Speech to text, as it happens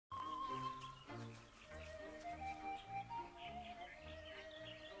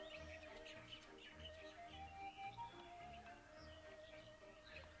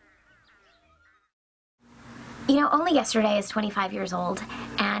You know, Only Yesterday is 25 years old,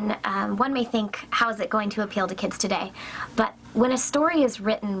 and one may think, how is it going to appeal to kids today? But when a story is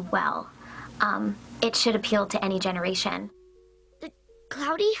written well, it should appeal to any generation.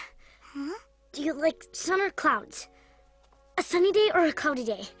 Cloudy? Huh? Do you like sun or clouds? A sunny day or a cloudy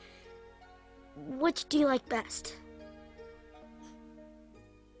day? Which do you like best?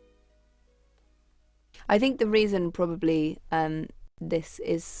 I think the reason probably this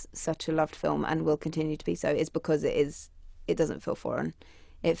is such a loved film and will continue to be so is because it doesn't feel foreign.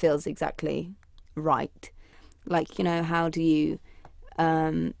 It feels exactly right. Like, you know, how do you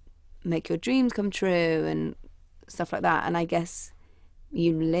make your dreams come true and stuff like that? And I guess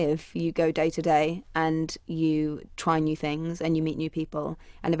you go day to day and you try new things and you meet new people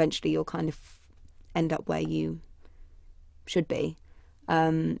and eventually you'll kind of end up where you should be.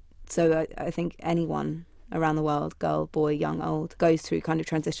 So I think anyone around the world, girl, boy, young, old, goes through kind of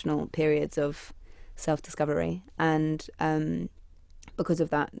transitional periods of self-discovery. And because of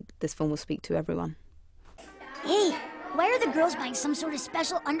that, this film will speak to everyone. Hey, why are the girls buying some sort of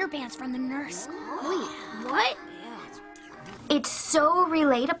special underpants from the nurse? Wait, what? It's so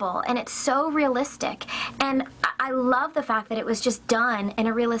relatable and it's so realistic. And I love the fact that it was just done in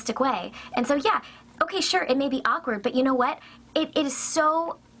a realistic way. And so, yeah, okay, sure, it may be awkward, but you know what? It is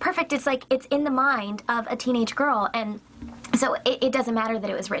so perfect. It's like it's in the mind of a teenage girl. And so it doesn't matter that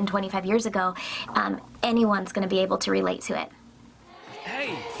it was written 25 years ago. Anyone's going to be able to relate to it.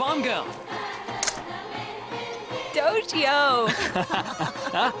 Hey, farm girl. Dojo!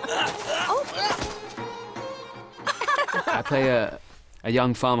 I play a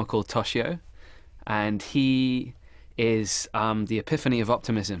young farmer called Toshio, and he is the epiphany of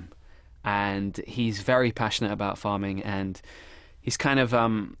optimism. And he's very passionate about farming, and he's kind of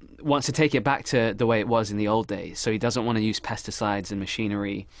wants to take it back to the way it was in the old days. So he doesn't want to use pesticides and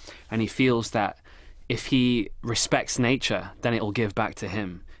machinery, and he feels that if he respects nature, then it will give back to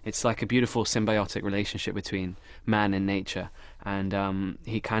him. It's like a beautiful symbiotic relationship between man and nature. And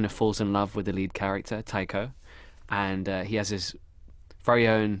he kind of falls in love with the lead character, Taiko, and he has his very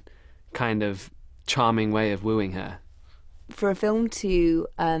own kind of charming way of wooing her. For a film to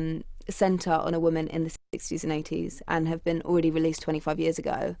centre on a woman in the 60s and 80s and have been already released 25 years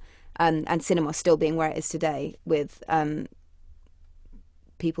ago, and cinema still being where it is today with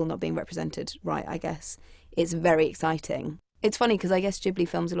people not being represented right, I guess, it's very exciting. It's funny because I guess Ghibli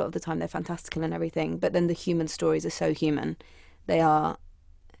films a lot of the time they're fantastical and everything, but then the human stories are so human. They are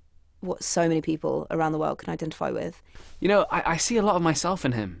what so many people around the world can identify with. You know, I see a lot of myself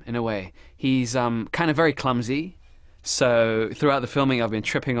in him, in a way. He's kind of very clumsy. So throughout the filming, I've been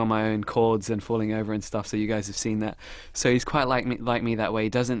tripping on my own chords and falling over and stuff. So you guys have seen that. So he's quite like me that way. He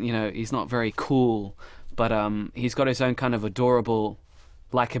doesn't, you know, he's not very cool, but he's got his own kind of adorable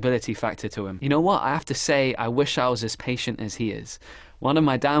likability factor to him. You know what? I have to say, I wish I was as patient as he is. One of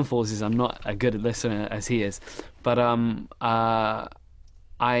my downfalls is I'm not a good listener as he is. But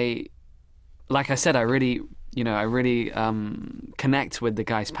like I said, I really connect with the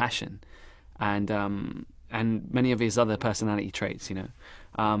guy's passion, and many of his other personality traits, you know.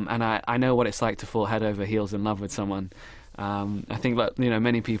 And I know what it's like to fall head over heels in love with someone. I think that, you know,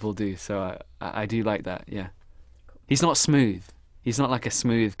 many people do. So I do like that. Yeah. He's not smooth. He's not like a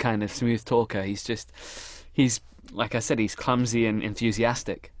smooth talker. He's like I said, he's clumsy and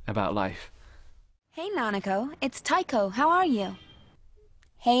enthusiastic about life. Hey, Nanako, it's Taiko. How are you?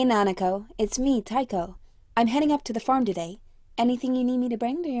 Hey, Nanako, it's me, Taiko. I'm heading up to the farm today. Anything you need me to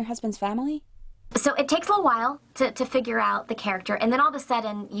bring to your husband's family? So it takes a little while to figure out the character, and then all of a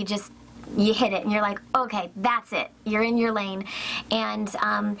sudden you hit it and you're like, okay, that's it. You're in your lane. And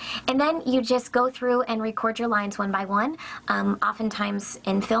then you just go through and record your lines one by one. Oftentimes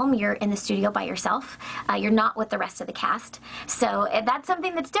in film, you're in the studio by yourself. You're not with the rest of the cast. So that's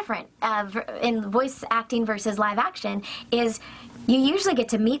something that's different in voice acting versus live action is you usually get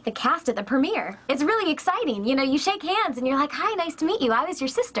to meet the cast at the premiere. It's really exciting. You know, you shake hands and you're like, hi, nice to meet you. I was your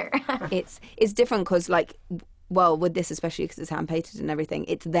sister. It's different because, like, well, with this especially because it's hand-painted and everything,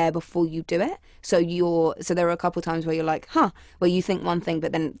 it's there before you do it. So there are a couple of times where you're like, well, you think one thing,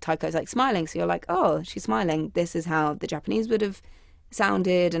 but then Taiko's like smiling. So you're like, oh, she's smiling. This is how the Japanese would have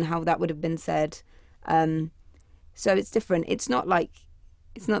sounded and how that would have been said. So it's different. It's not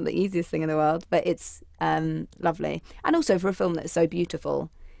the easiest thing in the world, but it's lovely. And also for a film that's so beautiful,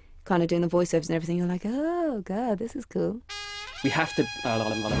 kind of doing the voiceovers and everything, you're like, oh, God, this is cool. We have to...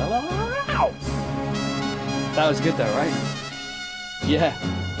 That was good though, right? Yeah.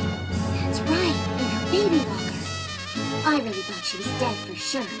 That's right, in her baby walker. I really thought she was dead for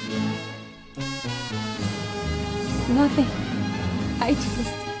sure. Nothing. I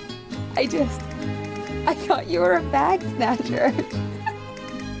just... I thought you were a bag snatcher.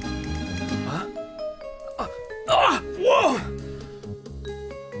 Whoa!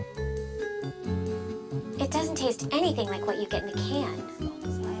 It doesn't taste anything like what you get in a can.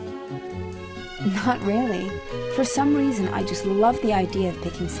 Not really. For some reason, I just love the idea of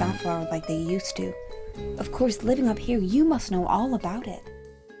picking safflower like they used to. Of course, living up here, you must know all about it.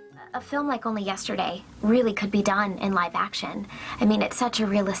 A film like Only Yesterday really could be done in live action. I mean, it's such a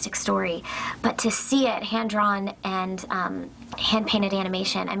realistic story, but to see it hand-drawn and hand-painted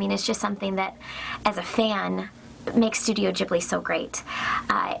animation, I mean, it's just something that, as a fan, makes Studio Ghibli so great.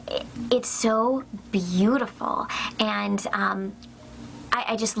 It's so beautiful, and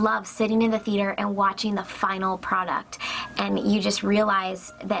I just love sitting in the theater and watching the final product, and you just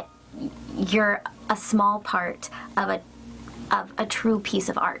realize that you're a small part of a true piece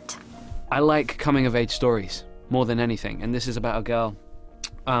of art. I like coming-of-age stories more than anything, and this is about a girl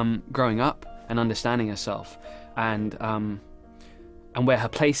growing up and understanding herself, and where her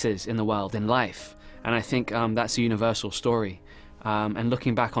place is in the world, in life. And I think that's a universal story. And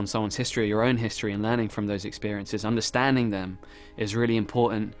looking back on someone's history, your own history, and learning from those experiences, understanding them is really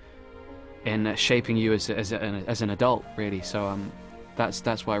important in shaping you as an adult, really. So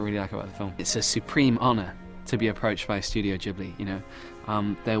that's what I really like about the film. It's a supreme honor to be approached by Studio Ghibli. You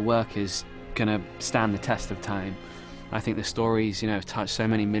know, their work is gonna stand the test of time. I think the stories, you know, have touched so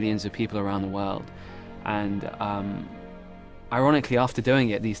many millions of people around the world, and ironically, after doing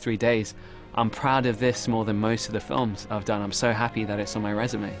it these 3 days, I'm proud of this more than most of the films I've done. I'm so happy that it's on my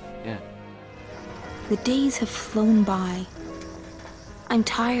resume. Yeah. The days have flown by. I'm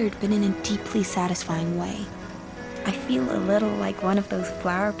tired, but in a deeply satisfying way. I feel a little like one of those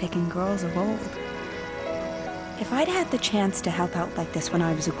flower-picking girls of old. If I'd had the chance to help out like this when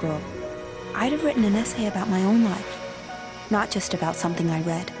I was a girl, I'd have written an essay about my own life, not just about something I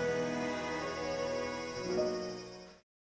read.